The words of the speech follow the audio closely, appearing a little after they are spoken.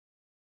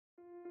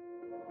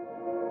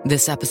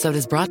This episode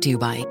is brought to you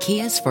by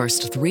Kia's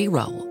first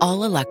 3-row,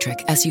 all-electric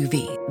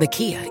SUV, the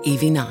Kia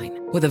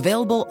EV9, with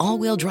available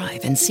all-wheel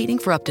drive and seating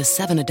for up to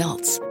 7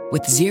 adults.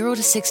 With 0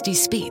 to 60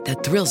 speed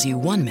that thrills you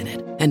 1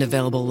 minute and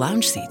available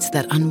lounge seats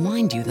that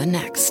unwind you the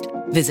next.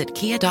 Visit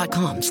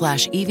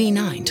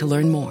kia.com/EV9 to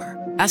learn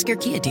more. Ask your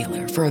Kia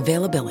dealer for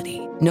availability.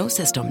 No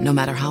system, no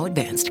matter how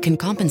advanced, can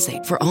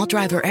compensate for all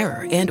driver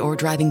error and or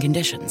driving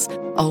conditions.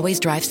 Always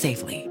drive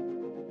safely.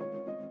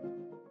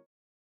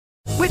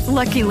 With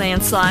Lucky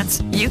Land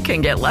Slots, you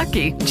can get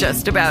lucky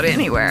just about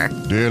anywhere.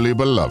 Dearly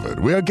beloved,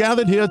 we are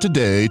gathered here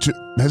today to...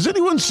 Has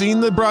anyone seen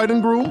the bride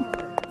and groom?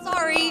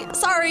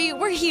 Sorry,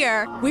 we're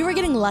here. We were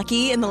getting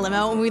lucky in the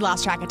limo and we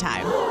lost track of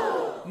time.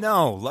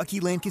 No,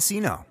 Lucky Land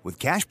Casino, with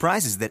cash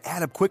prizes that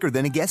add up quicker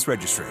than a guest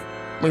registry.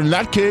 In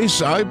that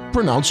case, I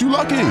pronounce you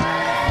lucky.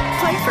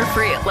 Play for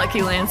free at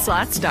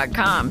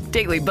LuckyLandSlots.com.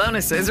 Daily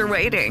bonuses are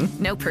waiting.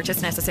 No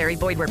purchase necessary.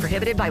 Void where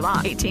prohibited by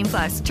law.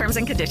 18+. Terms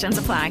and conditions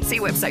apply. See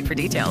website for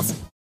details.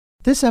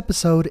 This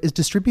episode is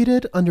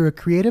distributed under a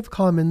Creative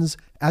Commons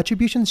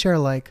Attribution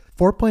Share-alike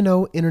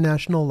 4.0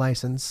 international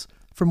license.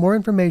 For more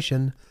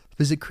information,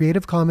 visit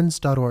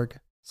creativecommons.org.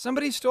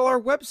 Somebody stole our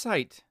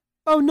website.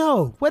 Oh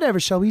no, whatever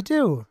shall we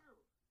do?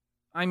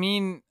 I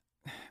mean,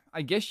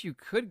 I guess you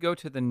could go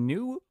to the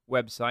new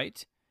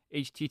website,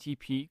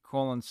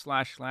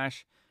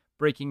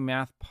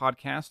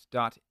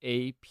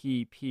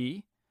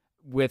 http://breakingmathpodcast.app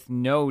with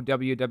no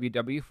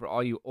www for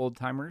all you old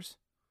timers.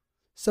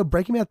 So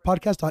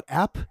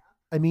breakingmathpodcast.app?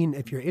 I mean,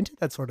 if you're into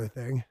that sort of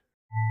thing.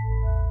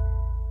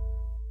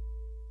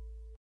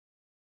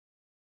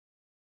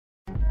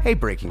 Hey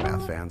Breaking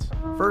Math fans.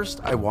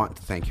 First, I want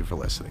to thank you for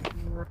listening.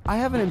 I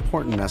have an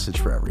important message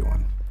for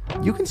everyone.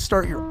 You can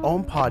start your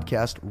own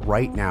podcast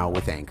right now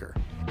with Anchor.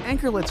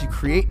 Anchor lets you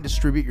create and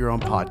distribute your own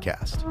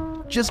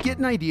podcast. Just get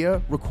an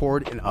idea,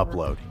 record, and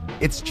upload.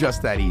 It's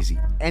just that easy.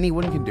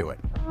 Anyone can do it.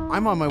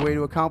 I'm on my way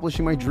to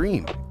accomplishing my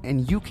dream,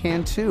 and you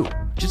can too.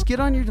 Just get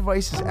on your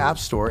device's app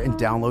store and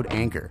download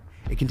Anchor.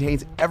 It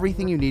contains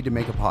everything you need to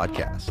make a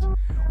podcast.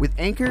 With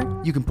Anchor,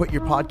 you can put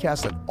your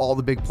podcast on all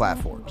the big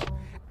platforms.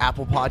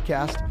 Apple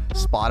Podcast,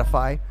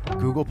 Spotify,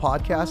 Google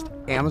Podcast,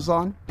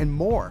 Amazon, and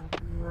more.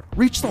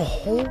 Reach the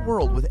whole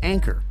world with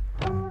Anchor.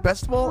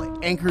 Best of all,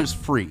 Anchor is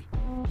free.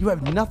 You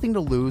have nothing to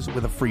lose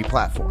with a free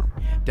platform.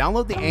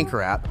 Download the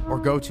Anchor app or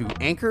go to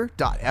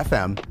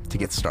anchor.fm to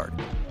get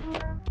started.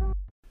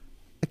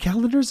 A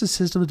calendar is a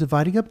system of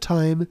dividing up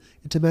time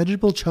into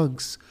manageable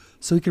chunks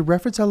so we can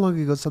reference how long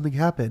ago something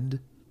happened,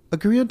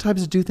 agree on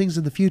times to do things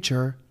in the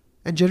future,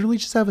 and generally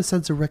just have a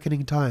sense of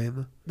reckoning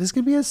time. This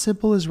can be as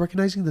simple as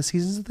recognizing the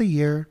seasons of the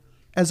year,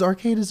 as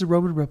arcane as the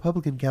Roman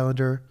Republican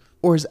calendar,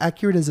 or as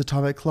accurate as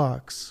atomic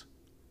clocks.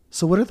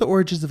 So what are the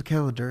origins of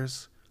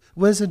calendars?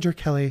 What is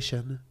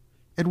intercalation?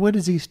 And when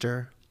is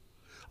Easter?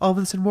 All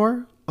this and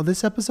more on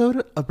this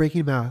episode of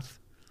Breaking Math.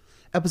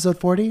 Episode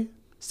 40,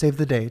 Save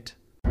the Date.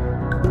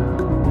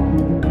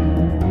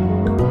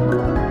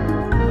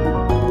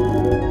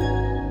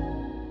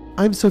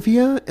 I'm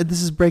Sophia, and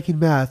this is Breaking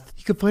Math.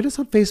 You can find us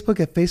on Facebook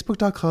at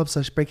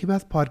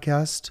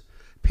facebook.com/breakingmathpodcast,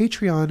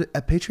 Patreon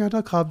at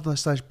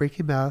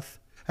patreon.com/breakingmath,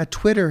 at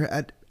Twitter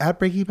at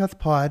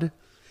breakingmathpod,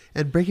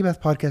 and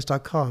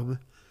breakingmathpodcast.com.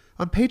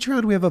 On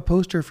Patreon, we have a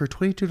poster for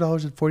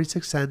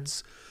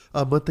 $22.46,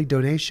 a monthly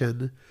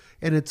donation,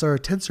 and it's our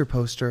tensor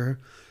poster.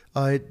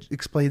 It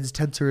explains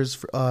tensors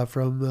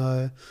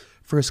from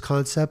first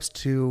concepts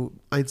to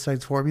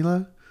Einstein's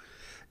formula,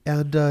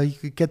 and you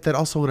can get that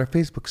also on our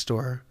Facebook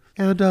store.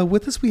 And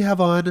with us, we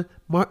have on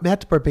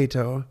Matt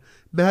Barbato.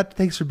 Matt,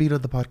 thanks for being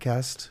on the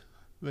podcast.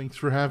 Thanks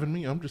for having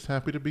me. I'm just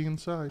happy to be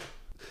inside.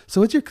 So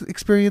what's your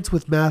experience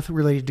with math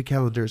related to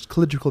calendars?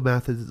 Calendrical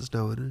math as it's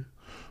known.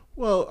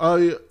 Well,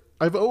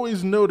 I've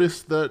always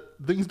noticed that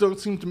things don't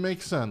seem to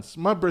make sense.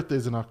 My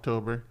birthday's in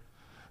October,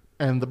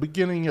 and the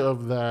beginning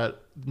of that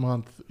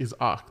month is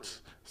Oct.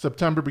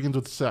 September begins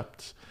with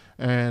Sept,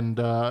 and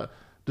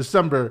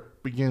December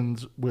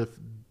begins with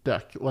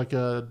Dec, like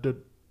a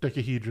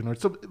decahedron or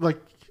something.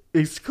 Like,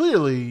 it's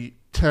clearly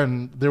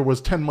 10. There was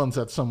 10 months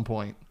at some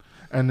point,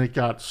 and it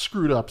got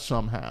screwed up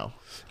somehow.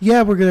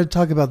 Yeah, we're going to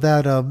talk about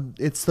that.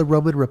 It's the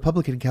Roman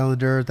Republican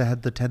calendar that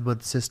had the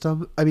 10-month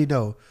system. I mean,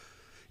 no,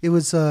 it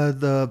was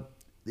the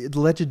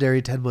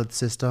legendary 10-month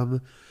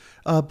system.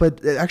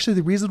 But actually,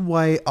 the reason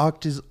why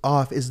Oct is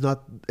off is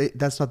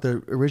that's not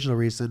the original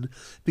reason,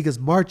 because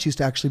March used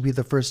to actually be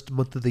the first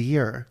month of the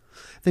year.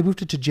 They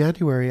moved it to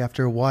January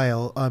after a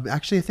while.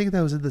 Actually, I think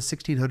that was in the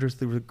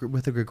 1600s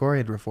with the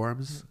Gregorian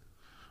reforms.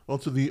 Well,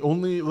 so the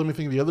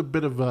other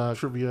bit of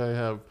trivia I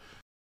have,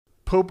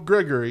 Pope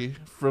Gregory,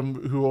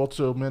 who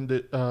also kind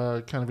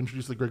of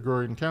introduced the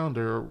Gregorian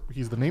calendar.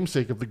 He's the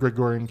namesake of the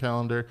Gregorian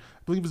calendar.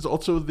 I believe is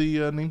also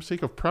the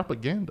namesake of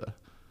propaganda.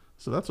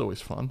 So that's always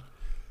fun.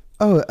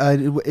 Oh,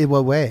 in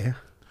what way?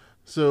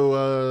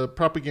 So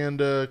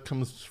propaganda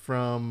comes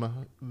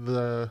from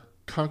the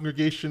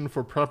Congregation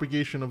for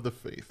Propagation of the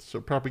Faith.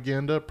 So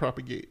propaganda,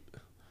 propagate.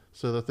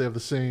 So that they have the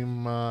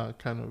same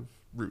kind of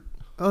root.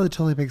 Oh, that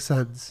totally makes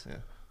sense. Yeah.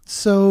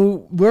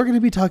 So we're going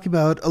to be talking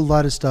about a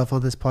lot of stuff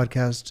on this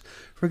podcast.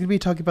 We're going to be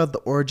talking about the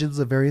origins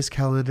of various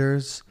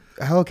calendars,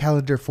 how a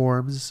calendar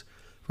forms.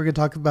 We're going to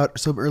talk about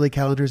some early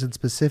calendars in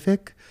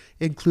specific,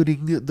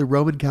 including the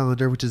Roman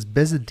calendar, which is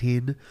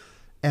Byzantine,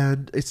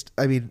 and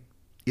and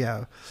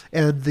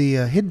the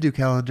Hindu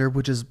calendar,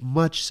 which is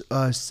much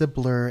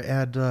simpler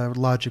and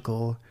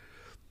logical.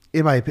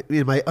 In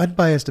my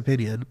unbiased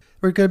opinion,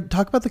 we're going to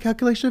talk about the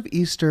calculation of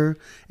Easter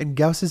and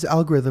Gauss's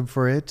algorithm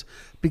for it,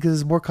 because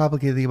it's more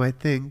complicated than you might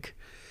think,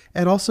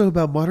 and also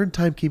about modern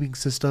timekeeping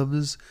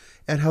systems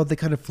and how they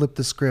kind of flip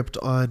the script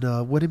on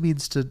what it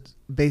means to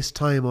base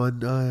time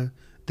on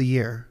the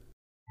year.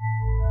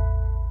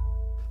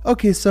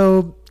 Okay,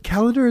 so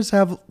calendars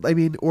have,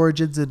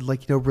 origins in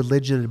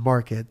religion and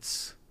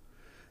markets,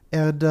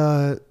 and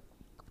the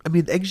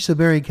ancient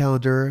Sumerian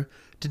calendar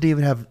didn't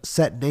even have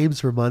set names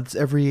for months.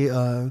 Every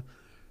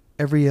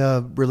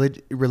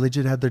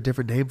religion had their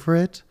different name for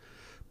it,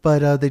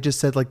 but they just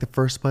said the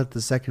first month,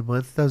 the second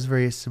month. That was a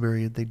very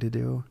Sumerian thing to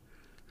do.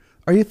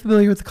 Are you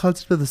familiar with the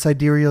concept of the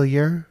sidereal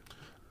year?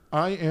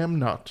 I am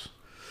not.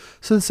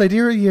 So the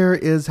sidereal year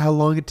is how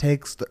long it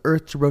takes the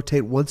Earth to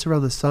rotate once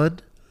around the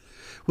sun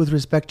with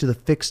respect to the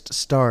fixed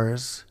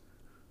stars.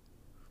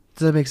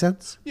 Does that make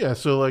sense? Yeah,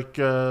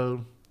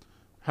 so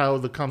how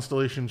the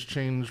constellations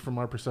change from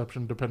our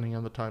perception depending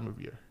on the time of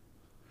year.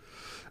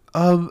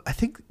 I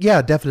think,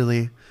 yeah,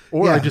 definitely.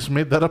 Or yeah. I just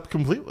made that up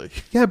completely.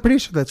 Yeah, I'm pretty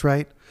sure that's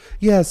right.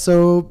 Yeah,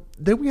 so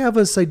then we have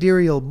a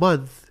sidereal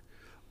month,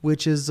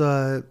 which is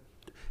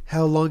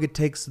how long it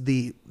takes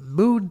the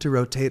moon to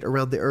rotate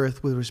around the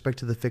Earth with respect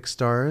to the fixed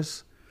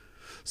stars.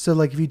 So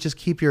if you just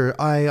keep your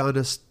eye on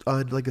a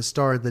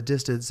star in the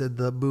distance and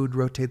the moon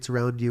rotates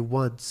around you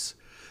once,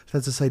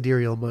 that's a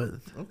sidereal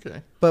month.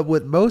 Okay. But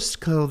what most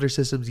calendar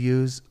systems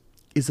use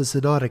is a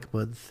synodic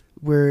month,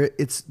 where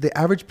it's the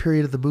average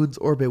period of the moon's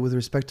orbit with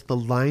respect to the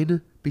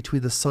line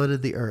between the sun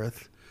and the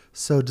Earth.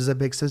 So does that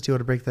make sense? Do you want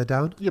to break that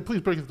down? Yeah,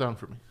 please break it down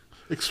for me.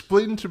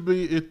 Explain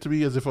it to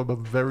me as if I'm a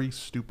very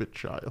stupid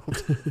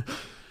child.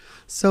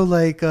 So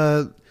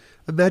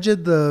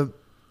imagine the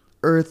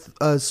Earth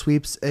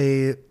sweeps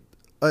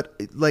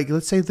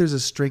let's say there's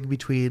a string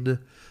between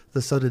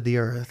the sun and the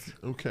Earth.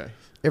 Okay.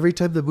 Every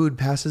time the moon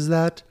passes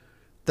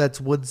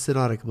that's one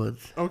synodic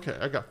month. Okay,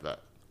 I got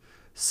that.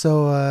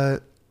 So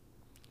a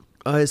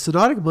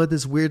synodic month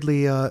is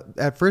weirdly,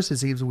 at first it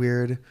seems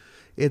weird,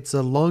 it's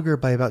longer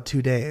by about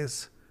 2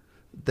 days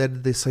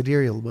than the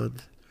sidereal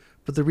month.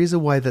 But the reason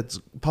why that's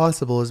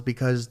possible is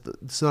because the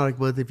synodic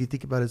month, if you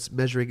think about it, it's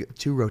measuring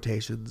 2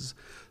 rotations.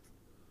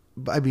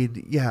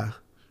 Yeah.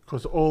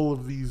 Because all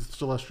of these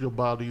celestial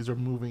bodies are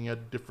moving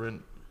at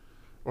different,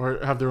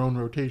 or have their own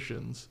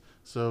rotations.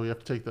 So you have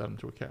to take that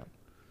into account.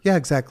 Yeah,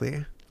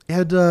 exactly.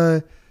 And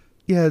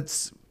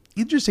it's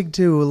interesting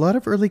too. A lot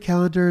of early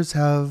calendars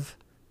have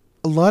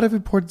a lot of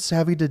importance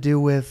having to do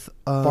with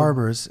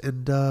farmers,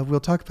 and we'll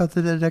talk about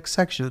that in the next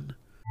section.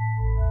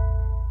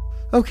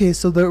 Okay,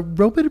 so the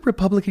Roman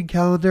Republican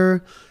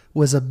calendar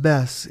was a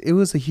mess. It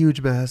was a huge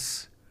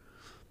mess.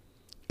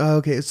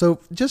 Okay, so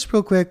just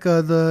real quick,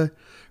 the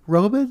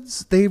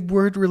Romans, they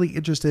weren't really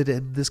interested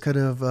in this kind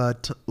of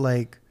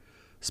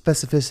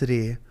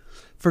specificity.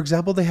 For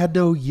example, they had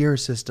no year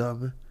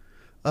system.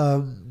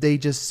 They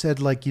just said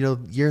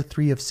year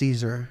 3 of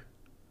Caesar.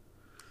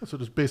 So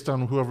just based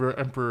on whoever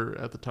emperor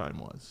at the time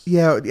was.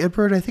 Yeah, the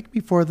emperor, and I think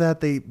before that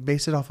they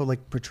based it off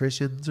of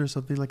patricians or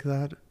something like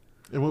that.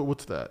 And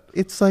what's that?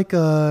 It's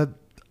the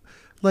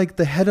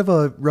head of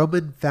a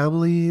Roman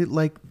family,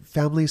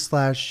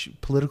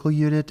 family/political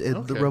unit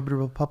in the Roman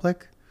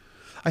Republic.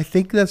 I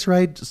think that's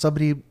right.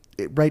 Somebody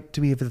write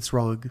to me if it's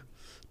wrong.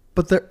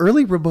 But the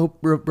early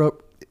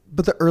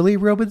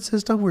Roman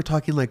system, we're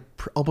talking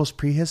almost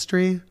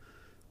prehistory.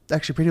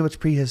 Actually, pretty much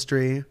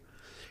prehistory.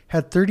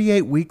 Had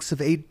 38 weeks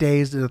of 8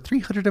 days and a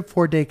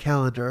 304-day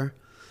calendar.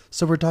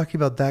 So we're talking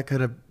about that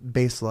kind of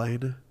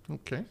baseline.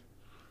 Okay.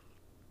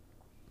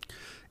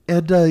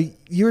 And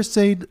you were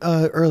saying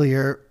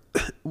earlier,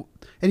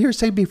 and you were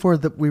saying before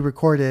that we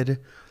recorded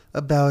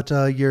about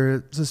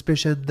your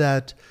suspicion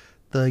that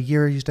the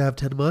year used to have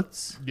 10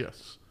 months?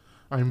 Yes.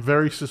 I'm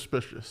very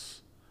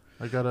suspicious.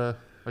 I got a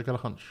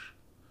hunch.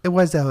 And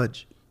why is that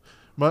hunch?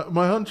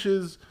 My hunch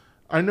is,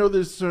 I know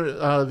there's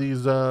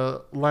these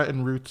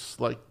Latin roots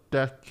like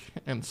dec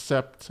and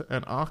sept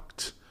and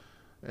oct,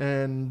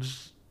 and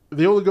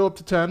they only go up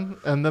to 10,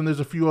 and then there's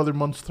a few other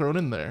months thrown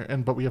in there,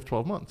 but we have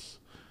 12 months.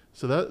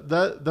 So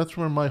that's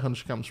where my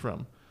hunch comes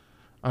from.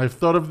 I've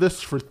thought of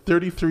this for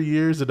 33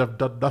 years and I've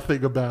done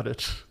nothing about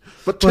it.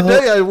 But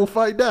today I will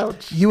find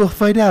out. You will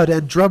find out,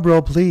 and drum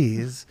roll,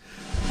 please.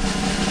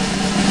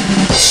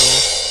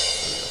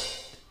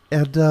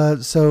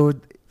 And so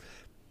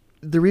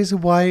the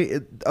reason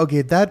why,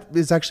 that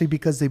is actually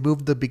because they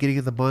moved the beginning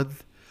of the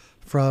month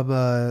from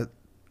the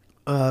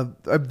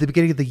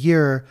beginning of the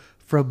year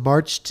from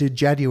March to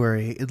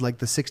January in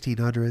the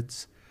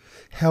 1600s.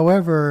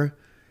 However,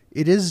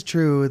 it is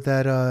true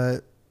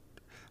that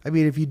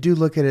if you do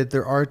look at it,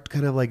 there are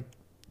kind of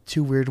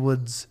 2 weird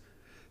ones.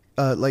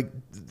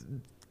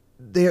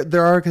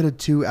 there are kind of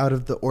two out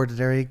of the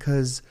ordinary,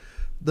 because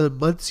the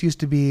months used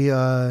to be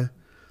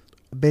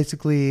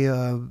basically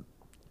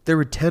there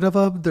were 10 of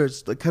them.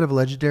 There's like kind of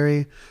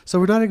legendary, so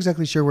we're not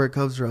exactly sure where it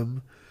comes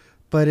from,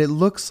 but it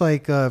looks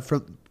like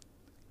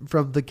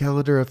from the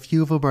calendar, a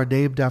few of them are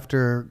named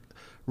after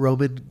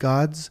Roman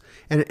gods,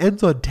 and it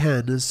ends on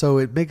 10, so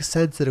it makes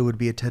sense that it would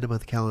be a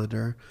 10-month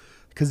calendar,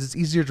 because it's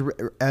easier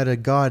to add a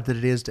god than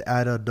it is to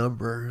add a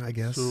number, I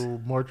guess. So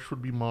March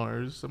would be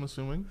Mars, I'm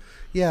assuming?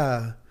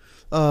 Yeah.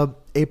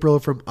 April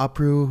from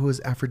Apru, who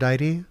is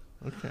Aphrodite.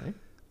 Okay.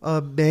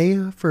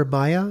 May for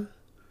Maya.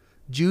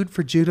 June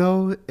for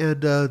Juno,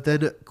 and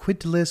then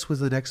Quintilis was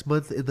the next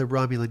month in the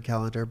Romulan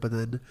calendar, but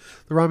then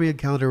the Romulan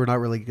calendar we're not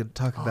really going to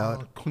talk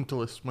about.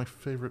 Quintilis, my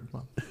favorite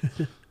month.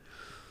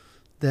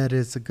 That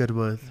is a good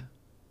month.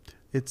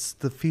 It's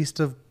the feast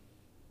of...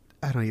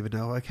 I don't even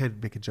know. I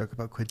can't make a joke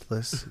about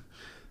Quintilis.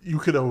 You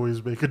could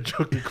always make a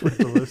joke at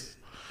Quintilis.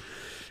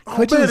 Oh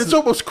Quintilis, man, it's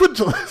almost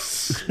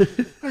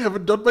Quintilis. I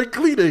haven't done my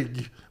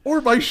cleaning or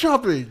my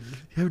shopping.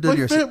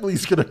 My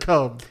family's going to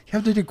come. You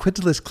haven't done your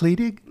Quintilis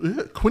cleaning?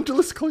 Yeah,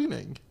 Quintilis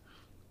cleaning.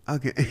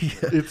 Okay.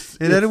 Yeah.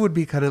 Then it would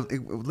be kind of...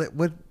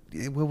 What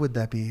would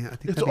that be? I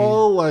think it's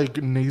all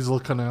like nasal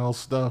canal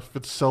stuff.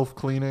 It's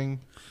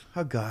self-cleaning.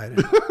 Oh,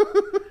 God.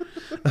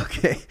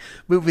 Okay,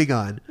 moving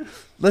on.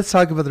 Let's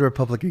talk about the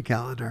Republican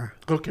calendar.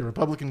 Okay,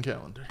 Republican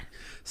calendar.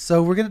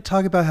 So we're going to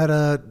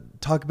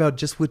talk about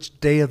just which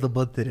day of the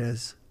month it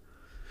is.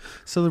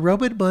 So the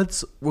Roman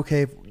months,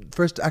 okay,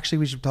 first, actually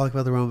we should talk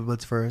about the Roman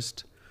months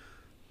first.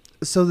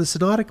 So the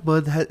Synodic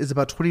month is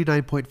about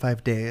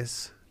 29.5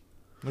 days.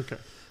 Okay.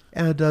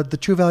 And the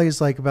true value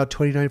is like about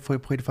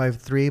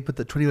 29.53, but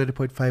the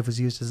 29.5 was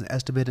used as an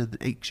estimate in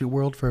the ancient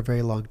world for a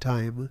very long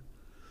time.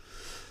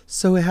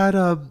 So it had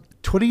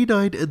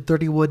 29 and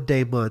 31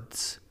 day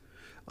months,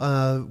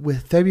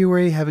 with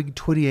February having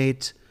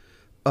 28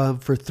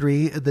 for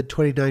 3 and then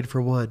 29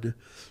 for 1,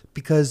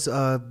 because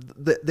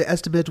the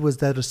estimate was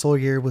that a solar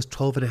year was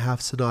 12 and a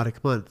half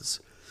synodic months,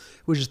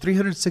 which is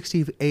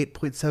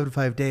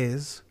 368.75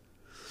 days,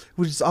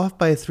 which is off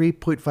by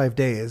 3.5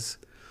 days.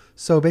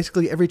 So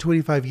basically every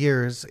 25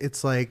 years,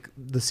 it's like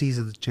the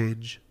seasons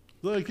change.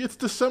 Like, it's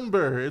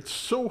December. It's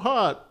so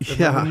hot. And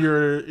yeah. Then when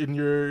you're in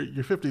your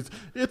 50s,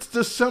 it's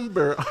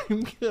December.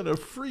 I'm going to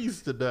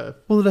freeze to death.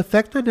 Well, in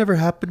effect, that never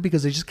happened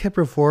because they just kept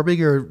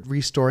reforming or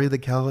restoring the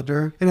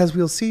calendar. And as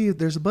we'll see,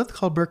 there's a month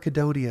called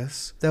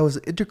Mercedonius that was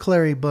an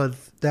intercalary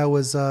month that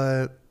was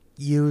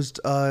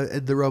used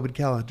in the Roman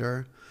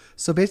calendar.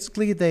 So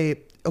basically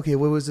what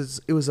was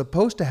it? It was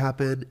supposed to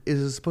happen. It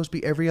was supposed to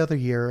be every other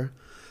year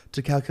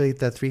to calculate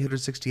that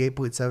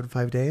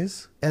 368.75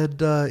 days.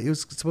 And it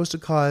was supposed to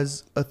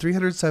cause a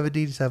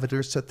 377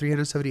 or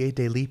 378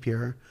 day leap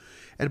year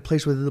and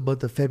placed within the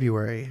month of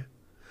February.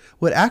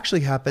 What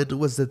actually happened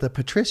was that the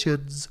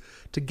patricians,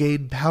 to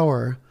gain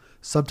power,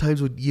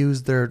 sometimes would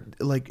use their,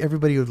 like,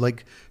 everybody would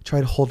like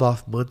try to hold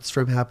off months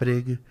from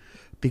happening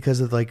because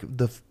of like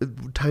the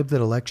time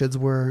that elections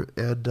were.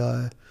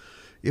 And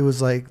it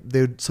was like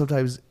they would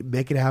sometimes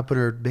make it happen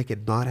or make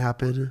it not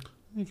happen.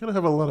 You gotta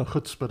have a lot of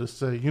chutzpah to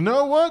say, you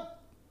know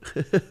what?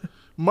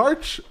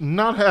 March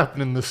not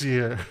happening this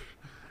year.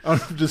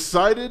 I've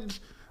decided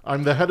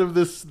I'm the head of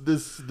this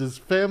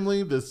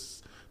family,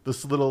 this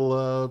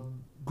little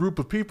group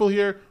of people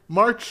here.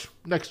 March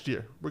next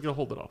year, we're gonna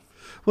hold it off.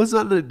 Well, it's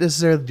not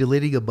necessarily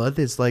deleting a month.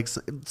 It's like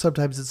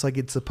sometimes it's like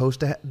it's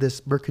supposed to.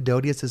 This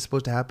Mercedonius is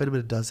supposed to happen, but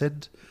it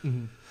doesn't.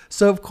 Mm-hmm.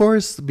 So of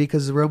course,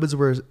 because the Romans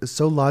were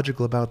so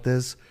logical about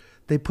this,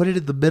 they put it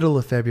in the middle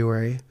of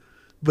February.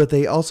 But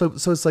they also,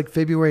 so it's like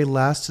February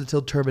lasts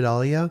until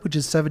Terminalia, which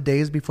is 7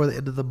 days before the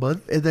end of the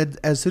month. And then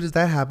as soon as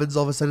that happens,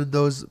 all of a sudden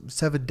those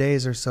 7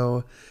 days or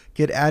so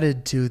get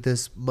added to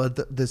this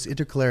month, this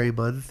intercalary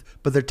month.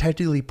 But they're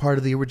technically part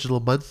of the original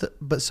month.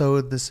 But so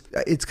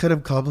it's kind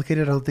of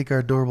complicated. I don't think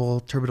our normal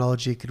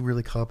terminology can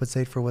really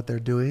compensate for what they're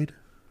doing.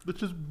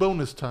 Which is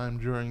bonus time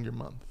during your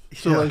month.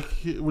 So like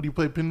when you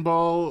play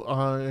pinball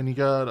and you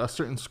got a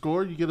certain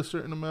score, you get a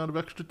certain amount of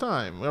extra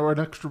time or an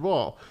extra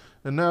ball.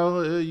 And now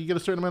you get a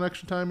certain amount of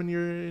extra time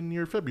in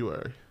your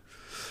February.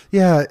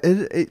 Yeah,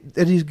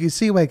 and you can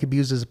see why it could be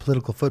used as a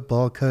political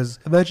football, because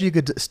imagine you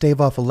could stave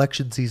off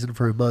election season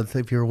for a month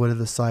if you're one of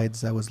the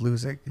sides that was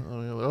losing.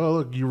 Oh,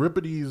 look,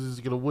 Euripides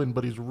is going to win,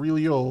 but he's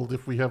really old.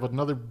 If we have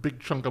another big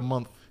chunk of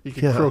month, he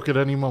can croak at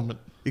any moment.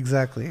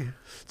 Exactly.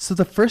 So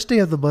the first day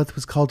of the month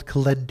was called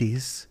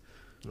Calendis.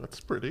 That's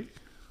pretty.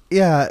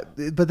 Yeah,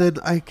 but then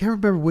I can't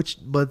remember which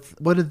month.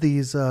 One of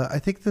these, I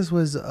think this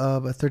was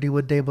a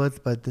 31-day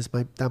month, but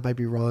that might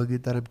be wrong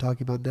that I'm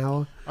talking about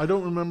now. I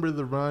don't remember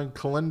the rhyme.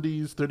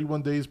 Calendis,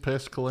 31 days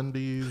past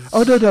Calendis.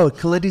 Oh, no.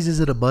 Calendis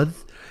isn't a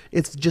month.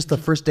 It's just the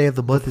first day of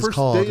the month is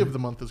called. The first day of the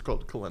month is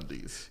called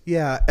Calendis.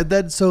 Yeah, and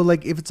then so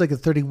like if it's like a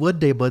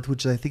 31-day month,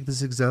 which I think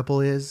this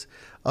example is,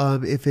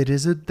 if it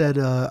isn't, then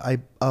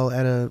I'll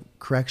add a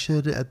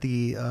correction at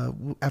the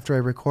after I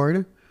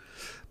record.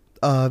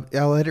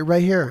 I'll add it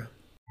right here.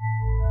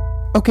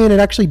 Okay, and it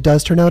actually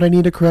does turn out I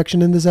need a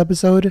correction in this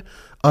episode.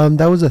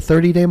 That was a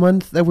 30-day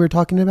month that we were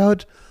talking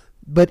about.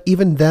 But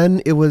even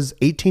then, it was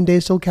 18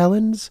 days till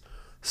Kalends,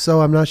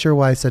 so I'm not sure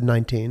why I said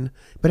 19.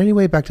 But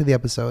anyway, back to the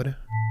episode.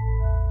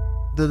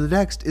 The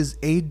next is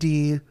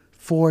AD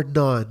 4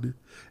 Non,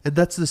 and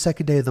that's the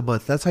second day of the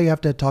month. That's how you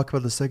have to talk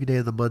about the second day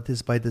of the month,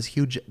 is by this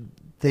huge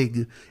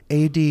thing,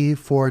 AD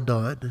 4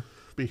 Non.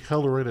 Be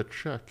hell to write a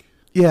check.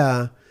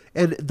 Yeah,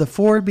 and the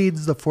 4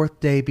 means the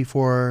 4th day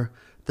before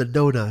the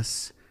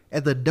Nonas,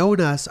 and the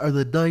Nonas are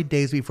the 9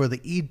 days before the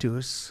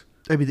Idibus,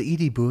 and the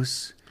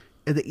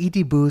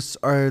Idibus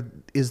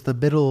is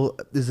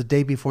the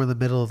day before the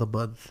middle of the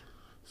month.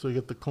 So you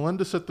get the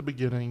Calendus at the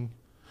beginning,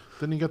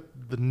 then you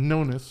get the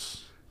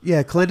Nonus.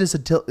 Yeah, Calendus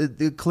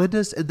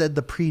and then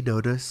the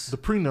pre-Nonus. The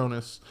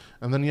pre-Nonus,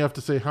 and then you have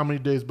to say how many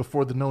days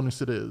before the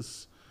Nonus it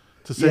is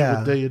to say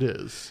what day it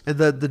is. And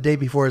the day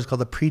before is called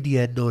the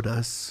Predia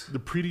Nonus. The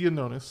Predia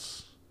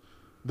Nonus.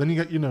 Then you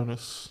got your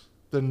Nonus.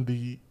 Then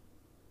the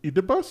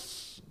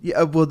Idibus?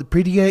 Yeah, well, the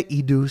Predia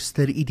Idus,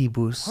 then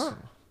Idibus. Huh.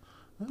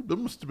 That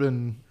must have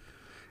been...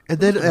 And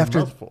then after...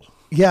 mouthful.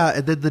 Yeah,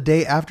 and then the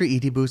day after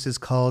Idibus is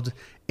called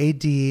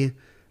AD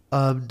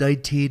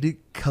 19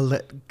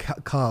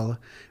 Kal,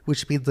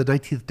 which means the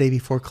 19th day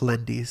before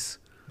Calendis.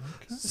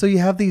 Okay. So you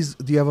have a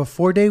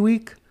 4-day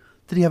week,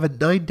 then you have a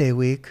 9-day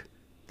week,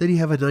 then you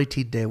have a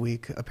 19-day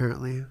week,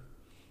 apparently.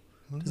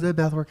 Does that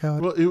math work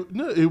out? Well,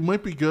 it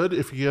might be good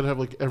if you had to have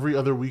like every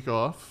other week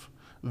off.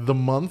 The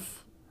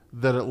month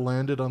that it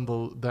landed on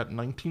that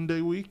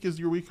 19-day week is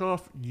your week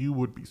off, you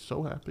would be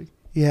so happy.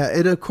 Yeah,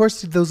 and of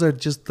course those are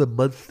just the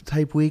month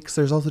type weeks.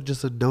 There's also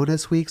just the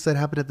Nonus weeks that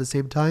happen at the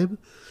same time,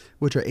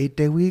 which are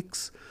 8-day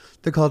weeks.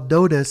 They're called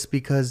Nonus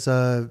because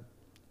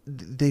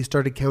they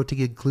started counting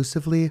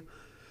inclusively.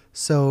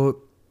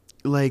 So,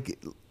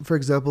 like, for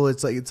example,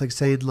 it's like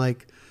saying,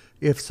 like,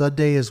 if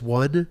Sunday is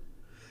 1,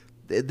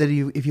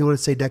 then if you want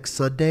to say next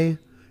Sunday,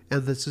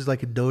 and this is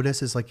like a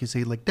Nonus, is like you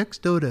say like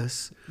next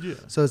Nonus. Yeah.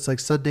 So it's like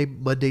Sunday,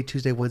 Monday,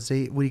 Tuesday,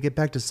 Wednesday. When you get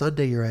back to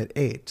Sunday, you're at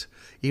 8,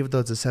 even though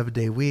it's a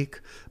 7-day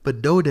week.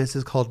 But Nonus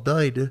is called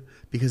 9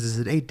 because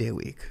it's an 8-day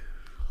week.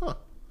 Huh.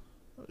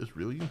 That is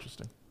really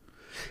interesting.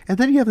 And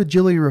then you have the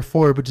Julian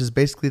Reform, which is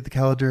basically the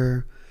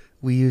calendar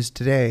we use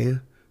today.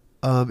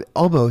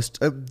 Almost.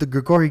 The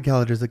Gregorian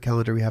calendar is the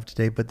calendar we have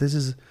today, but this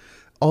is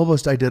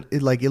almost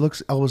it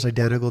looks almost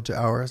identical to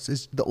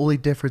ours. The only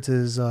difference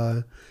is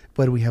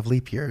when we have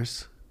leap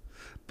years.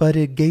 But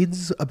it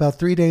gains about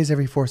 3 days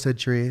every 4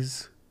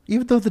 centuries.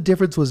 Even though the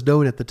difference was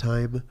known at the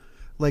time,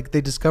 like they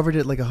discovered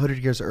it like 100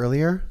 years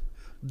earlier,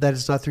 that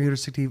it's not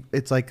 360,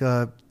 it's like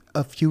a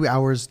few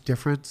hours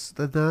difference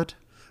than that,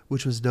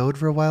 which was known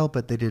for a while,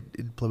 but they didn't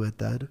implement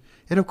that.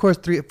 And of course,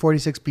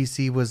 346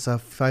 BC was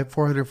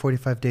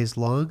 445 days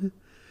long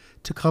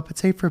to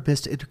compensate for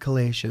missed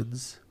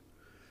intercalations.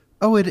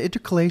 Oh, and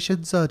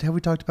intercalations, have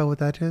we talked about what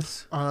that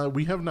is?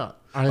 We have not.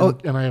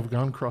 And I have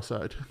gone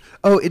cross-eyed.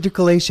 Oh,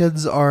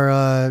 intercalations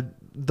are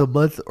the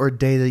month or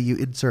day that you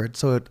insert.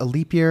 So a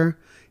leap day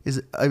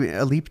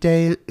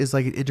is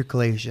like an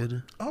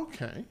intercalation.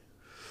 Okay.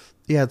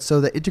 Yeah,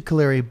 so the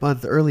intercalary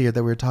month earlier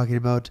that we were talking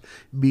about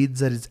means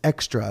that it's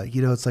extra.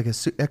 You know, it's like an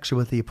extra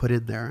month that you put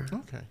in there.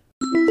 Okay.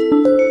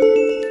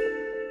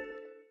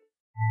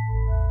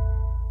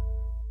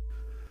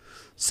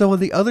 So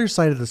on the other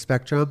side of the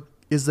spectrum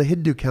is the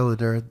Hindu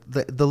calendar,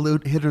 the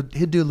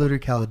Hindu lunar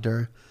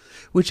calendar,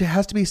 which it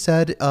has to be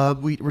said,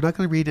 we're not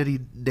going to read any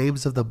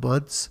names of the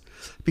months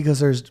because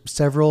there's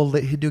several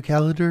Hindu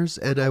calendars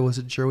and I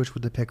wasn't sure which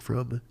one to pick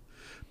from.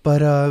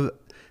 But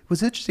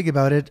what's interesting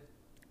about it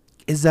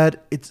is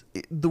that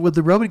with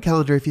the Roman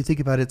calendar, if you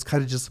think about it, it's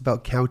kind of just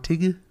about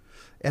counting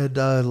and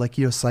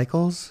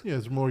cycles. Yeah,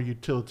 it's more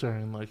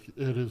utilitarian. Like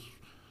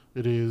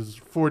it is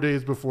 4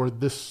 days before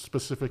this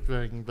specific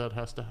thing that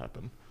has to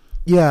happen.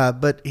 Yeah,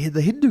 but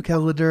the Hindu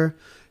calendar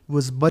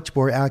was much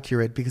more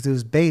accurate because it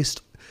was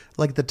based,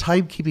 like the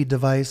timekeeping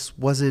device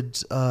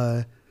wasn't,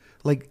 the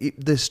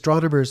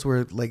astronomers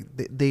were like,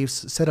 they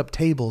set up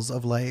tables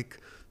of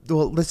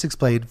let's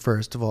explain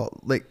first of all,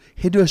 like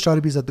Hindu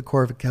astronomy is at the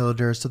core of a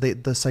calendar. So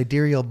the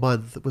sidereal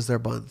month was their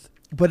month.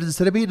 But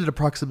instead of being an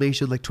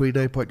approximation like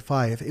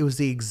 29.5, it was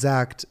the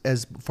exact,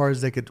 as far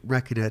as they could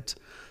reckon it,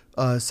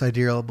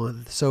 sidereal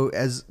month. So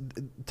as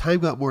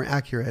time got more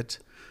accurate,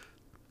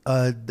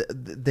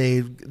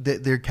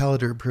 their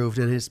calendar improved,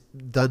 and it's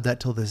done that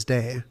till this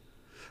day.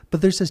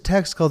 But there's this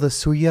text called the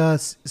Surya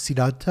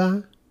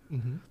Siddhanta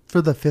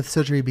for the 5th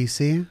century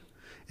BC,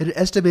 and it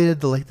estimated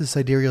the length of the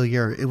sidereal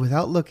year. And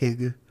without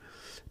looking,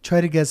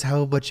 try to guess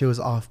how much it was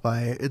off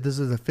by. And this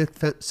is the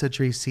 5th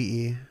century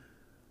CE.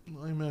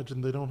 I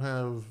imagine they don't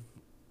have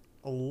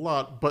a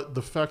lot, but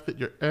the fact that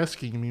you're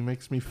asking me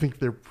makes me think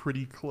they're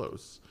pretty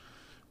close.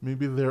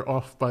 Maybe they're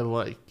off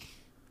by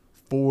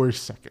 4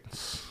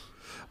 seconds.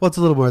 Well, it's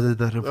a little more than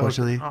that,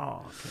 unfortunately. Okay.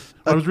 Oh, okay.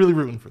 I was really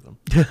rooting for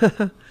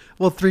them.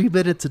 Well, 3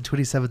 minutes and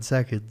 27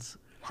 seconds.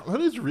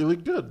 That is really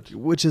good.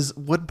 Which is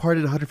 1 part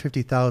in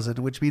 150,000,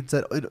 which means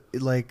that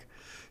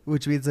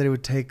it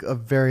would take a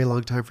very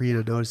long time for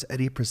you to notice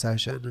any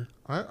precession.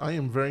 I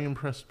am very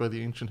impressed by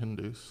the ancient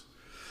Hindus.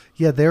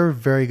 Yeah, they were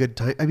very good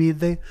time. I mean,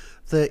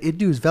 the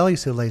Indus Valley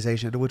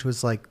civilization, which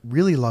was like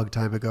really long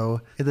time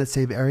ago in that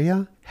same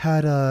area,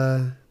 had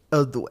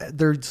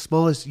their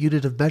smallest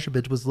unit of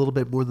measurement was a little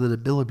bit more than a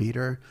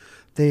millimeter.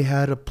 They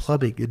had a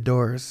plumbing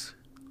indoors.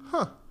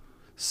 Huh.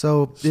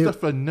 So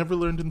Stuff I never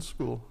learned in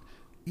school.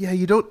 yeah,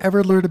 you don't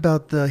ever learn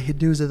about the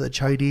Hindus and the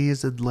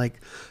Chinese and like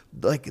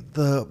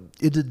the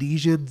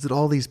Indonesians and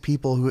all these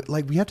people who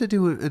like we have to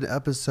do an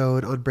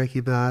episode on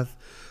Breaking Math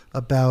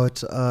about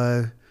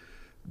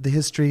the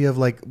history of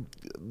like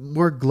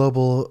more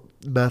global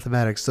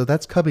mathematics. So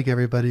that's coming,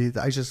 everybody.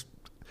 I just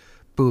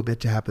boom,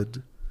 it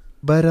happened.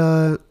 But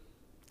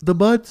the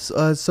months,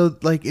 so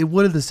like in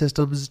one of the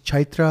systems,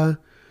 Chaitra,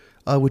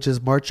 which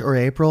is March or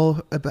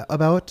April,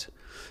 about.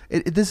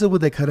 This is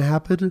when they kind of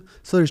happen.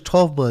 So there's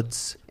 12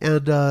 months,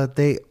 and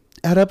they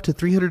add up to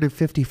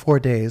 354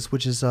 days,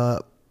 which is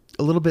a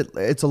little bit.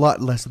 It's a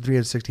lot less than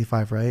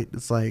 365, right?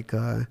 It's like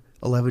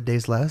 11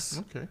 days less.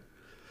 Okay.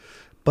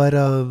 But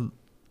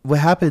what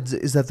happens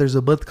is that there's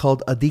a month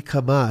called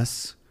Adhika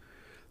Mas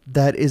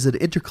that is an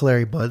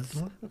intercalary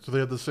month. So they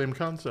had the same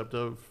concept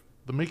of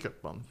the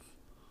makeup month.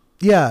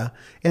 Yeah,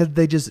 and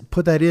they just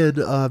put that in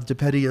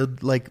depending on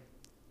like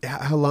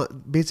how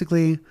long.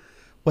 Basically,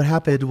 what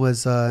happened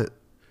was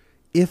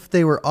if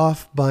they were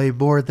off by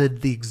more than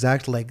the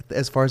exact length,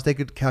 as far as they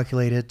could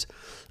calculate it,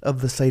 of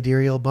the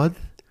sidereal month,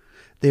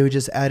 they would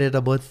just add in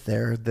a month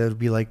there. That would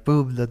be like,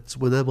 boom, that's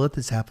when that month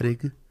is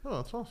happening. Oh,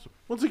 that's awesome.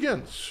 Once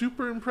again,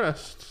 super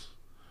impressed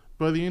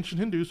by the ancient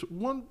Hindus.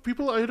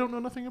 People I don't know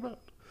nothing about.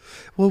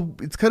 Well,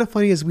 it's kind of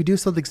funny as we do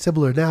something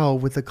similar now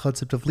with the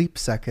concept of leap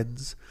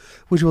seconds,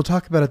 which we'll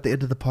talk about at the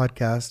end of the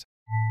podcast.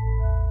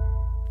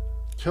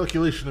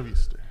 Calculation of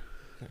Easter.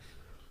 Okay.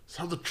 That's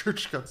how the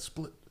church got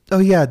split. Oh,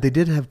 yeah, they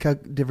did have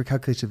different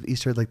calculations of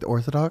Easter, like the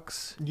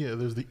Orthodox. Yeah,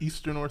 there's the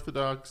Eastern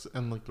Orthodox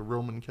and like the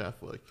Roman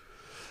Catholic.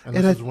 And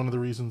this is one of the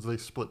reasons they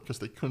split, because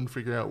they couldn't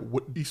figure out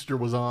what Easter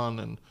was on.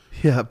 And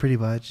yeah, pretty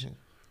much.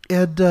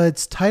 Yeah. And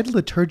it's tied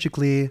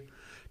liturgically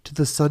to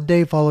the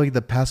Sunday following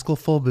the Paschal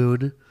full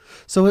moon.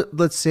 So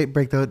let's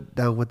break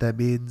down what that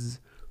means.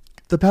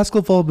 The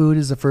Paschal full moon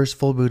is the first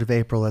full moon of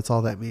April. That's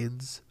all that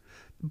means.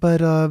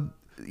 But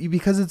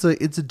because it's a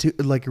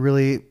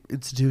really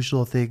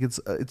institutional thing,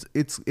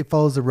 it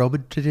follows the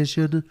Roman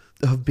tradition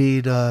of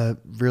being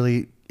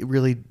really,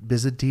 really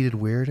Byzantine and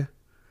weird.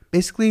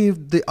 Basically,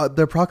 the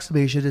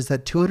approximation is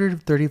that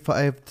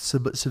 235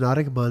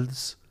 synodic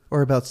months,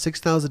 or about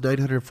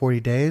 6,940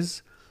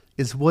 days,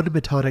 is one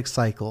Metonic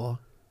cycle,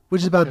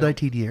 which is about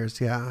 19 years,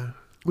 yeah.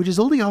 Which is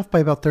only off by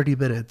about 30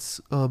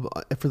 minutes for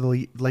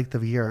the length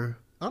of a year.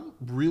 I'm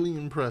really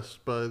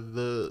impressed by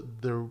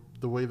the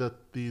way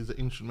that these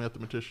ancient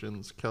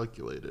mathematicians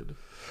calculated.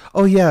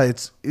 Oh yeah,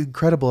 it's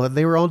incredible, and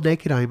they were all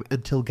naked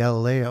until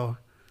Galileo.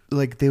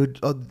 Like they would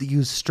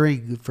use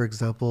string, for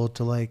example,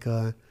 to like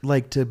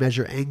to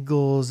measure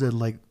angles and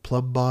like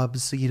plumb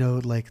bobs. You know,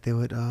 like they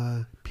would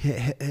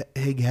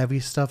hang heavy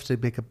stuff to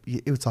make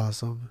it was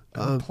awesome.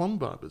 Plumb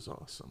bob is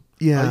awesome.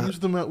 Yeah, I use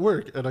them at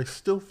work, and I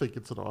still think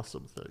it's an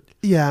awesome thing.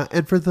 Yeah,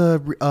 and for the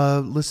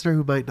listener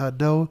who might not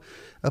know,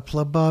 a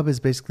plumb bob is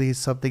basically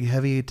something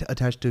heavy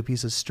attached to a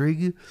piece of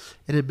string,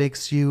 and it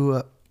makes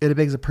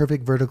a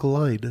perfect vertical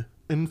line.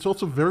 And it's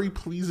also very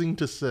pleasing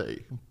to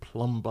say,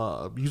 plumb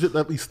bob. Use it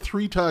at least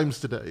 3 times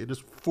today.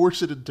 Just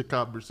force it into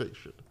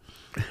conversation.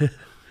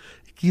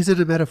 Use it as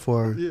a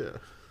metaphor. Yeah.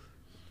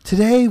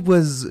 Today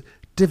was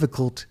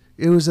difficult.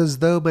 It was as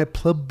though my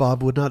plumb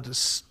bob would not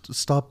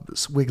stop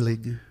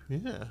wiggling.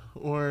 Yeah.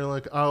 Or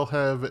like, I'll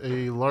have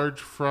a large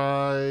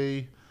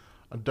fry,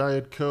 a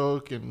Diet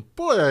Coke, and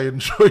boy, I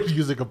enjoyed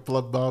using a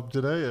plumb bob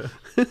today.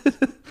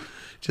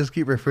 Just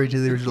keep referring to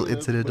the original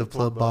incident of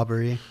plumb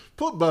bobbery.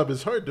 Plumb bob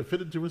is hard to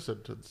fit into a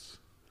sentence.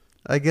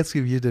 I guess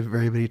we've used it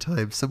very many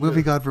times. So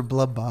moving on from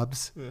plumb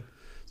bobs. Yeah.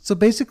 So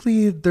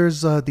basically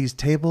there's these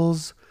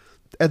tables,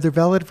 and they're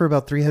valid for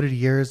about 300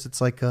 years. It's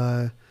like,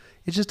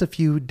 it's just a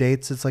few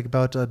dates. It's like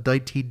about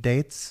 19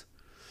 dates.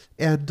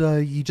 And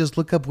you just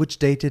look up which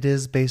date it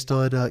is based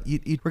on,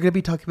 we're going to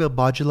be talking about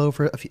modulo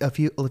for a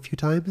few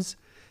times.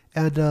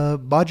 And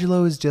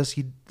modulo is just,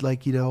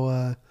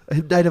 9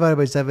 divided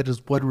by 7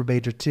 is 1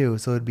 remainder 2.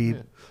 So it'd be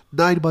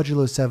 9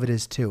 modulo 7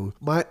 is 2.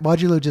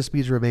 Modulo just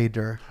means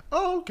remainder.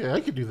 Oh, okay. I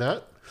could do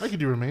that. I could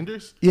do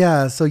remainders.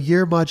 Yeah, so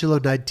year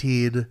modulo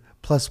 19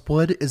 plus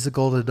 1 is the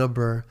golden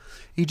number.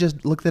 You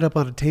just look that up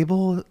on a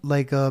table,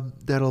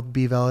 that'll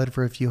be valid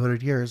for a few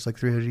hundred years, like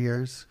 300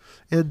 years.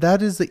 And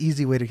that is the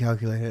easy way to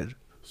calculate it.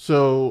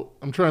 So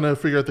I'm trying to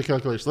figure out the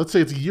calculation. Let's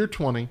say it's year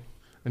 20,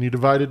 and you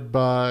divide it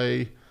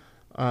by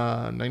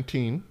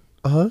 19.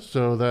 Uh-huh.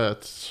 So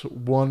that's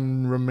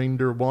 1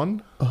 remainder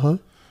 1. Uh-huh.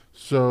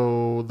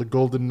 So the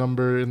golden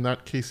number in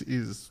that case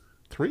is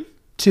 3?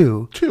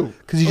 2.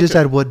 Because you just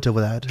add 1 to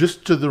that.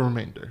 Just to the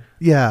remainder.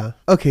 Yeah.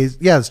 Okay.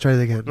 Yeah, let's try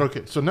that again.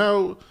 Okay. So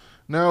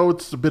now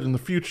it's a bit in the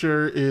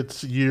future.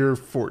 It's year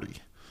 40.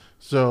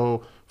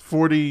 So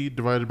 40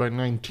 divided by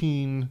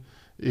 19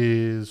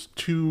 is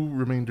 2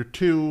 remainder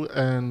 2,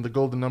 and the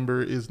golden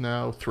number is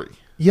now 3.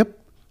 Yep.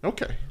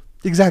 Okay.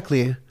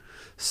 Exactly.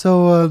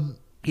 So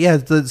Yeah,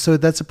 so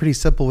that's a pretty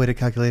simple way to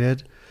calculate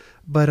it.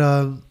 But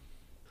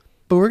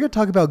we're going to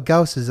talk about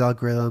Gauss's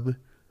algorithm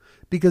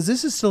because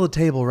this is still a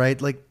table,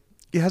 right? Like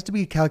it has to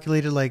be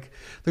calculated. Like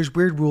there's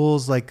weird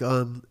rules. Like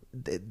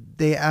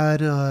they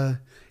add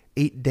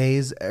 8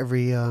 days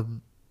every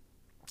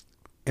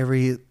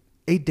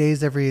 8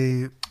 days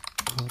every.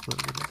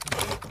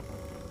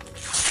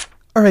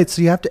 All right,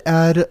 so you have to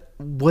add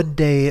 1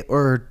 day,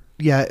 or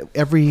you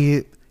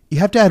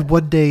have to add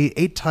 1 day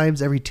 8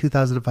 times every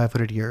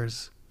 2,500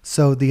 years.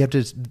 So you have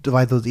to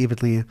divide those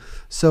evenly.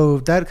 So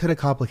that kind of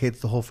complicates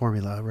the whole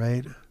formula,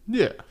 right?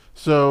 Yeah.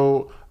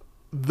 So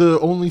the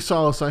only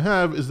solace I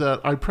have is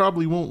that I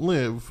probably won't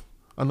live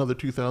another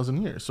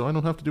 2,000 years, so I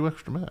don't have to do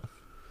extra math.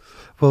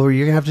 Well,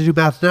 you're going to have to do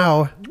math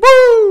now.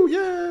 Woo!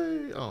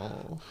 Yay!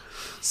 Oh.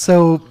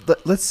 So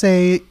let's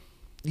say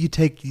you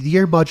take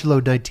year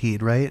modulo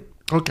 19, right?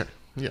 Okay.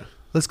 Yeah.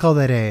 Let's call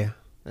that A.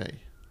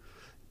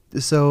 A.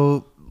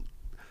 So,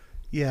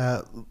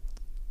 yeah,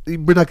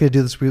 we're not going to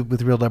do this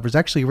with real numbers.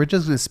 Actually, we're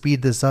just going to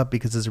speed this up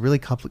because it's a really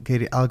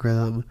complicated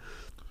algorithm.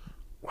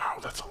 Wow,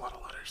 that's a lot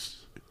of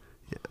letters.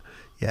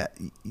 Yeah.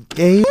 A.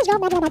 B is your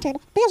modulo 19.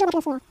 B is your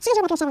modulo 4. C is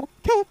your modulo 7.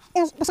 K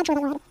is the century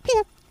that you're in. P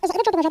is the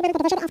integer division, meaning the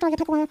division after you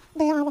take away after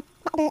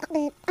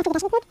the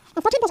decimal point.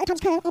 And 14 plus 8 times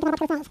K is divided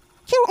by 25.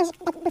 Q is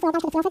before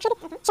that's the 4 function.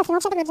 So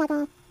 4 something means like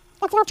 4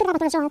 of 2 divided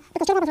by 3 is 0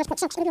 because 2 divided by 3 is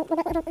 0.6. And you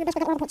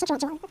basically get 1.6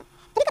 around 0. Then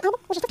you get M,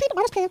 which is 15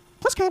 minus P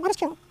plus K minus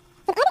Q.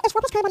 Then N is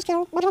 4 plus K minus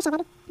Q modulo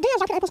 7. D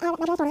is after A plus L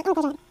modulo 30. L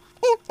goes on.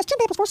 E is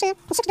 2B plus 4C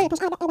plus 6D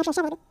plus N modulo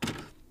 7.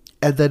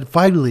 And then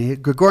finally,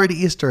 Gregorian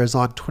Easter is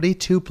on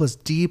 22 plus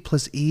D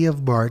plus E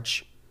of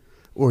March,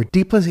 or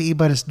D plus E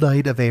minus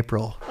 9 of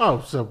April.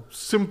 Oh, so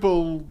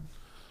simple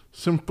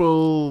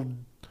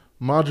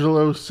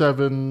modulo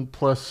 7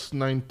 plus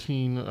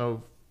 19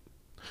 of...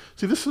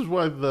 See, this is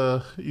why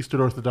the Eastern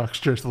Orthodox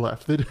Church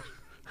left.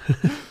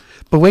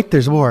 But wait,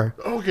 there's more.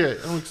 Okay,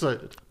 I'm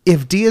excited.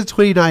 If D is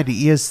 29 and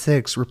E is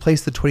 6,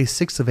 replace the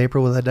 26th of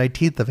April with the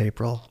 19th of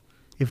April.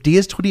 If D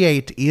is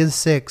 28, E is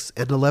 6,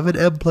 and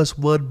 11M plus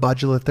 1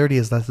 modulo 30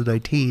 is less than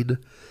 19,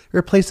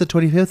 replace the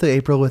 25th of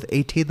April with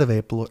 18th of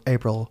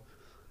April.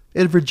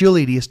 And for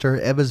Julian Easter,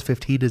 M is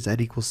 15 as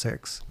N equals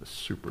 6. That's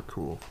super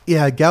cool.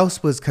 Yeah,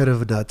 Gauss was kind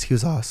of nuts. He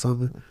was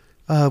awesome.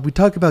 We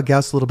talked about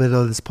Gauss a little bit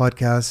on this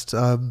podcast.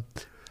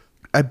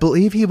 I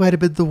believe he might have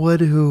been the one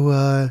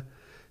who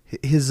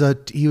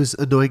he was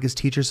annoying his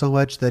teacher so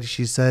much that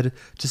she said,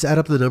 just add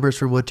up the numbers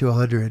from 1 to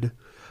 100.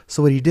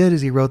 So what he did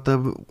is he wrote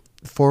them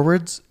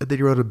forwards, and then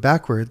he wrote them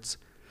backwards.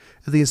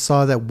 And then he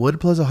saw that 1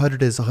 plus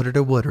 100 is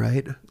 101,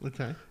 right?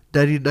 Okay.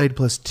 99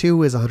 plus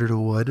 2 is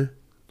 101.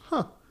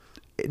 Huh.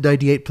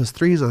 98 plus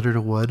 3 is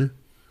 101.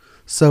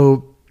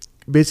 So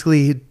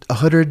basically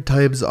 100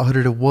 times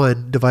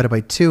 101 divided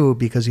by 2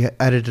 because he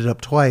added it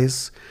up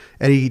twice.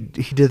 And he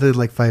did it in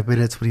like 5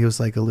 minutes when he was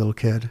like a little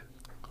kid.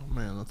 Oh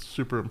man, that's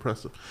super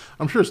impressive.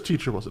 I'm sure his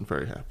teacher wasn't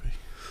very happy.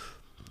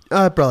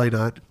 Probably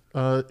not.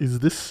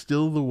 Is this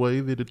still the way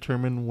they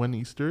determine when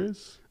Easter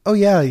is? Oh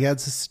yeah,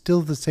 it's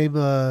still the same.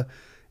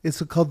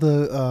 It's called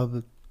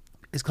the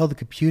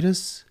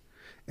Computus,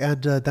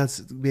 and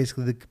that's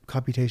basically the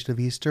computation of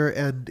Easter,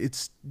 and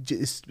it's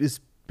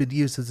been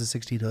used since the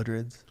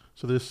 1600s.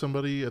 So there's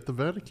somebody at the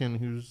Vatican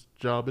whose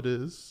job it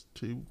is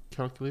to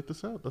calculate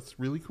this out. That's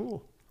really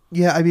cool.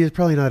 Yeah, I mean it's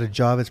probably not a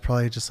job. It's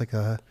probably just like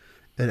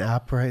an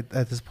app right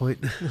at this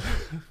point.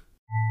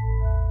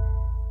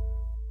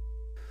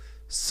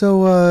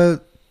 So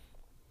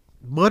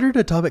modern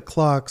atomic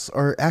clocks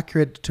are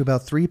accurate to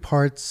about 3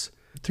 parts.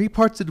 3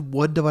 parts in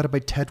 1 divided by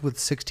 10 with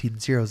 16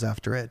 zeros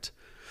after it.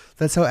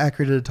 That's how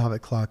accurate an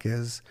atomic clock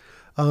is.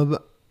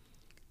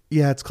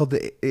 Yeah, it's called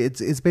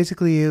it's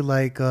basically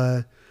like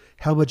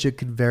how much it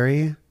can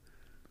vary.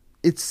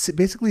 It's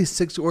basically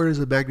 6 orders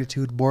of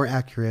magnitude more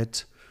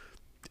accurate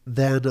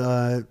than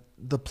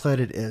the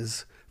planet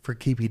is for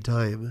keeping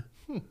time.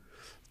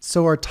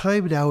 So our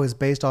time now is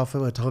based off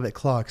of atomic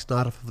clocks,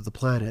 not off of the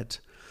planet.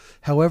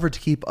 However, to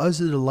keep us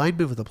in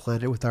alignment with the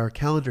planet with our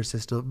calendar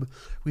system,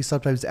 we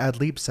sometimes add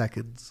leap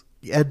seconds.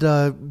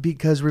 And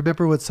because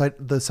remember what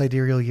the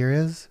sidereal year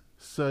is?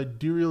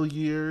 Sidereal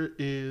year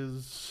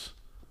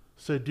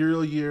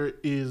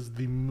is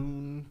the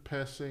moon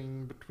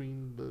passing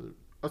between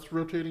us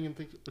rotating and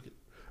things. Okay.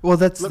 Well,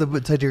 that's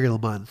the sidereal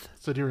month.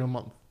 Sidereal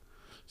month.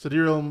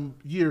 Sidereal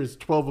year is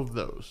 12 of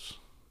those.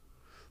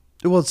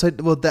 Well,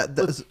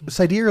 the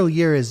sidereal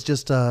year is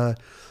just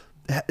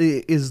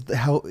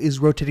is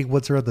rotating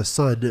once around the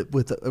sun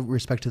with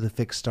respect to the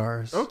fixed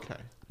stars. Okay.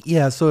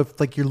 Yeah, so if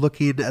like you're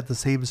looking at the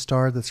same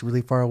star that's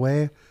really far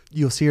away,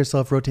 you'll see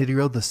yourself rotating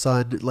around the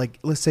sun. Like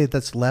let's say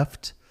that's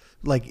left,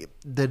 like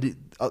then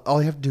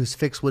all you have to do is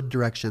fix one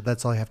direction.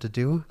 That's all you have to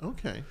do.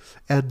 Okay.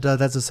 And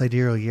that's a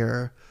sidereal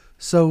year.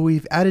 So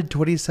we've added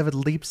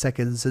 27 leap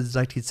seconds since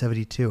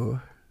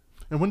 1972.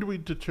 And when do we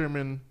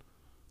determine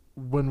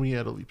when we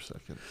add a leap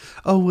second?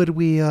 Oh, when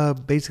we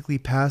basically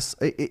pass,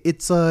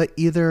 it's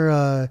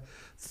either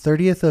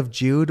 30th of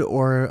June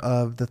or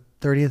the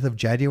 30th of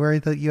January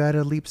that you add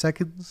a leap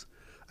seconds,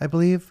 I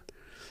believe.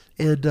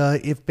 And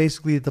if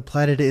basically the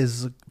planet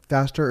is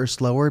faster or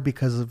slower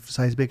because of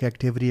seismic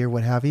activity or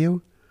what have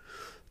you.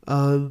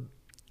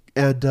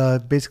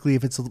 Basically,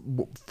 if it's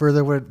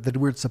further than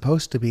where it's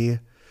supposed to be,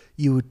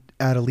 you would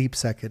add a leap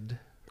second.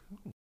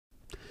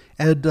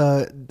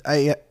 So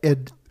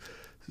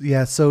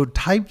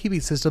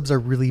timekeeping systems are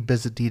really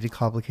Byzantine and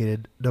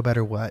complicated, no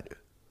matter what.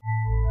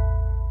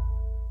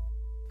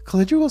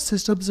 Calendrical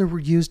systems are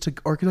used to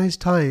organize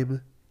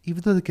time,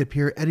 even though they can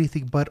appear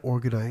anything but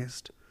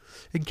organized.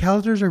 And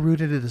calendars are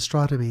rooted in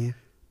astronomy.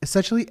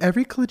 Essentially,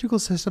 every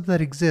calendrical system that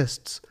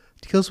exists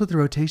deals with the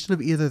rotation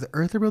of either the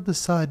Earth around the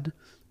Sun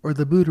or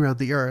the Moon around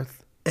the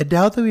Earth. And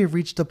now that we have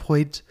reached a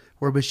point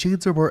where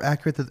machines are more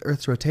accurate than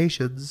Earth's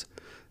rotations,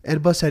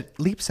 and must add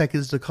leap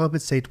seconds to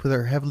compensate with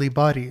our heavenly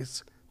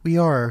bodies, we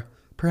are,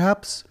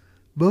 perhaps,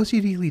 most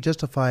uniquely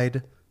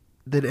justified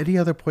than any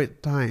other point in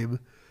time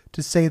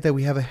to say that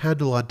we have a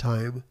handle on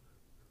time,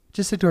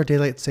 just into our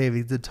daylight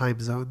savings and time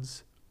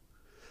zones.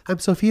 I'm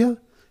Sophia,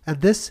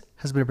 and this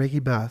has been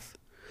Breaking Math.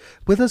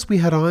 With us, we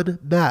had on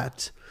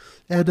Matt.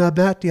 And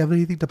Matt, do you have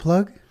anything to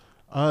plug?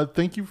 I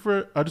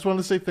just wanted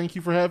to say thank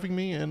you for having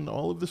me, and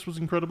all of this was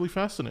incredibly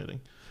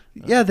fascinating.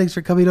 Yeah, thanks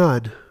for coming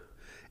on.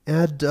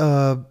 And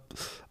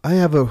I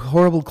have a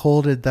horrible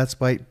cold, and that's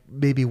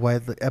maybe why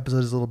the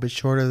episode is a little bit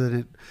shorter than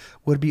it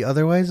would be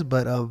otherwise,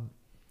 but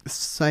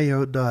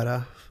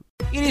sayonara.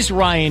 It is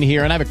Ryan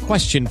here, and I have a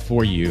question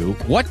for you.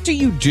 What do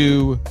you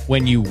do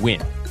when you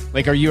win?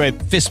 Like, are you a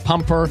fist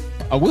pumper,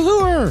 a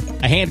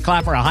woohooer, a hand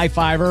clapper, a high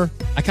fiver?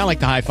 I kind of like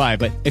the high five,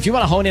 but if you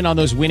want to hone in on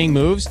those winning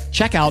moves,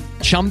 check out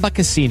Chumba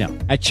Casino.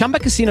 At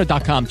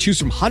ChumbaCasino.com, choose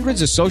from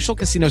hundreds of social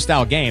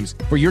casino-style games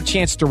for your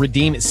chance to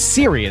redeem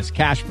serious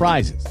cash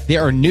prizes.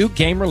 There are new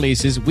game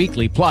releases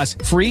weekly, plus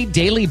free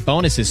daily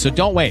bonuses, so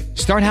don't wait.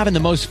 Start having the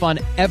most fun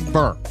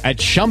ever at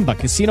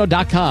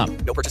ChumbaCasino.com.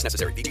 No purchase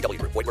necessary. VGW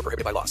Group. Void where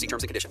prohibited by law. See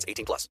terms and conditions. 18+.